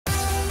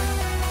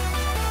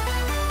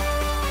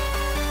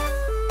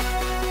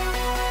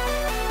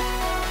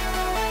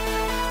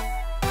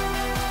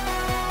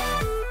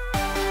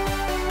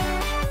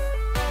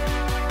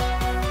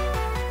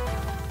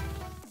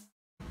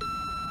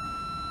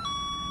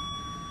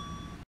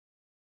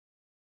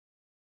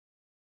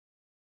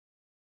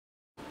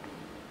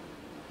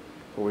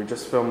But we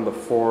just filmed the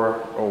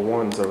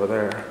 401s over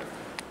there.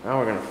 Now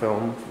we're gonna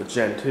film the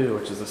Gen 2,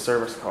 which is a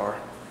service car.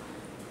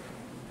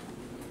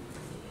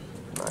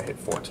 I hit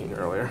 14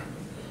 earlier.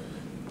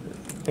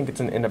 I think it's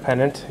an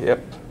independent,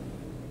 yep.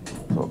 So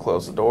we'll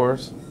close the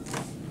doors.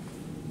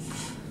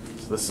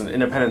 So this is an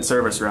independent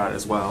service route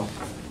as well.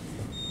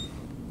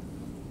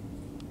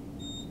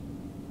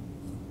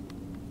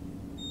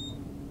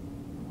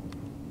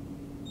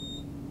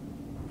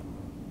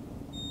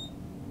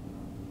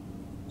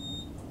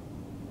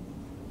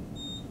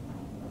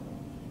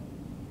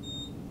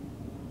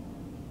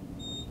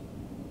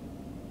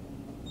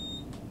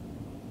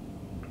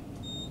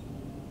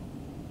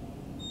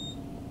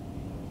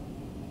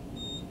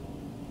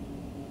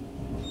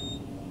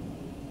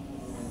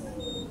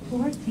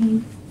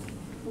 Fourteenth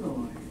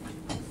floor.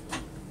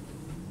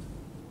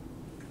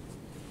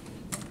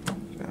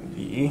 Down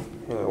DE.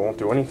 It won't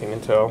do anything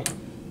until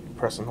you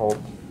press and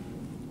hold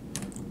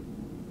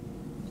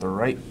the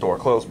right door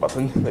close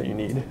button that you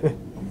need.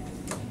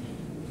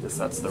 Guess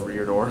that's the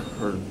rear door,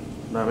 or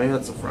no, maybe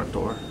that's the front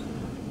door.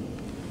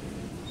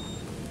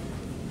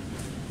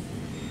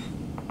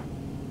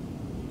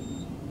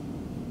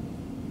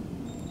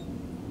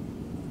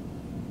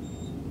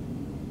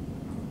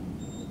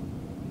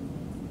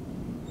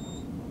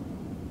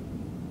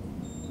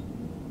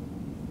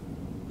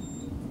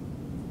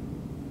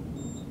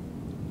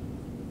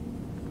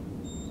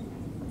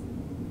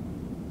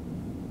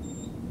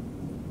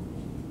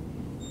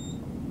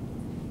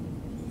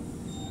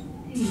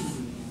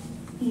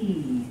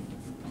 E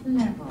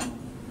level.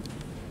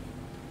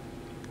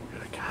 We'll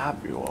get a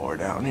copy while we're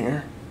down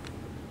here.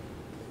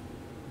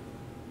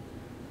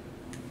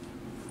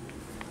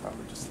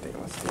 Probably just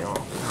stainless steel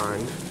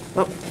behind.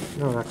 Oh,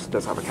 no, it actually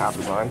does have a cap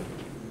design.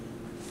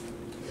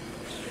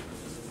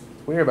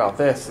 What's weird about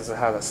this is it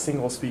has a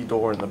single speed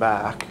door in the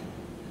back,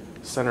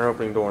 center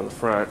opening door in the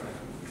front.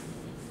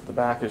 The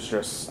back is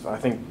just, I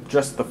think,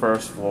 just the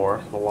first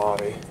floor, the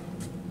lobby.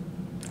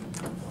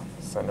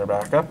 Send her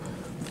back up.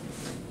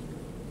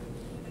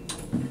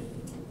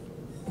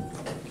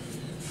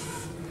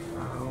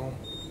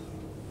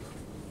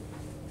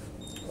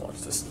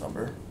 What's this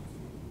number?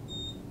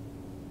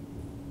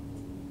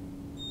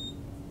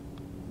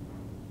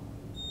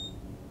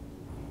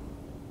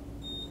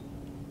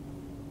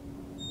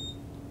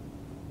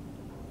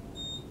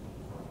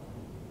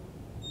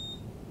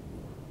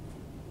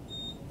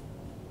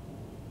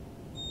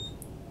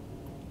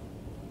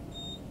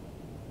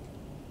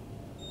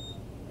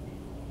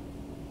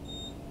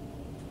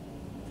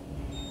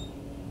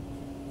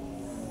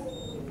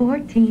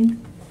 Fourteenth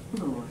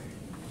floor.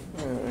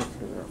 Alright,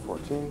 here's our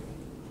 14.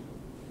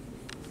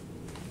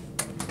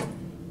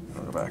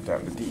 I'll go back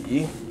down to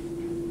DE.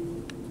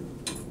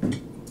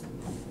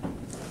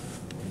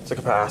 It's the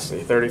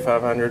capacity,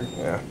 3,500,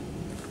 yeah.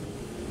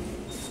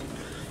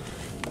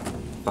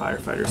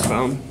 Firefighter's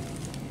phone.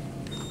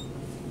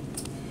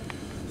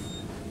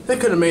 They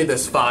could have made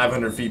this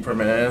 500 feet per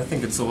minute. I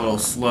think it's a little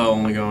slow,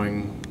 only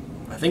going,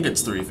 I think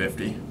it's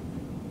 350.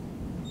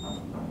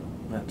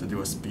 I have to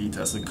do a speed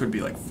test. It could be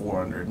like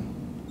 400.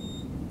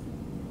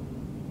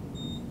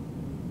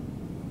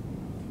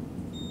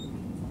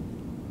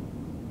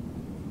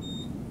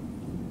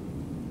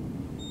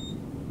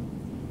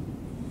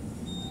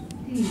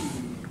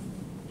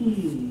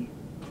 E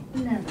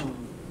level.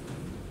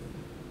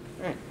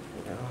 There you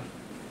go.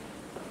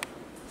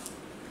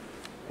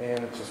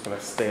 And it's just going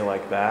to stay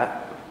like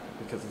that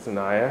because it's an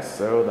IS,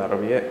 so that'll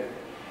be it.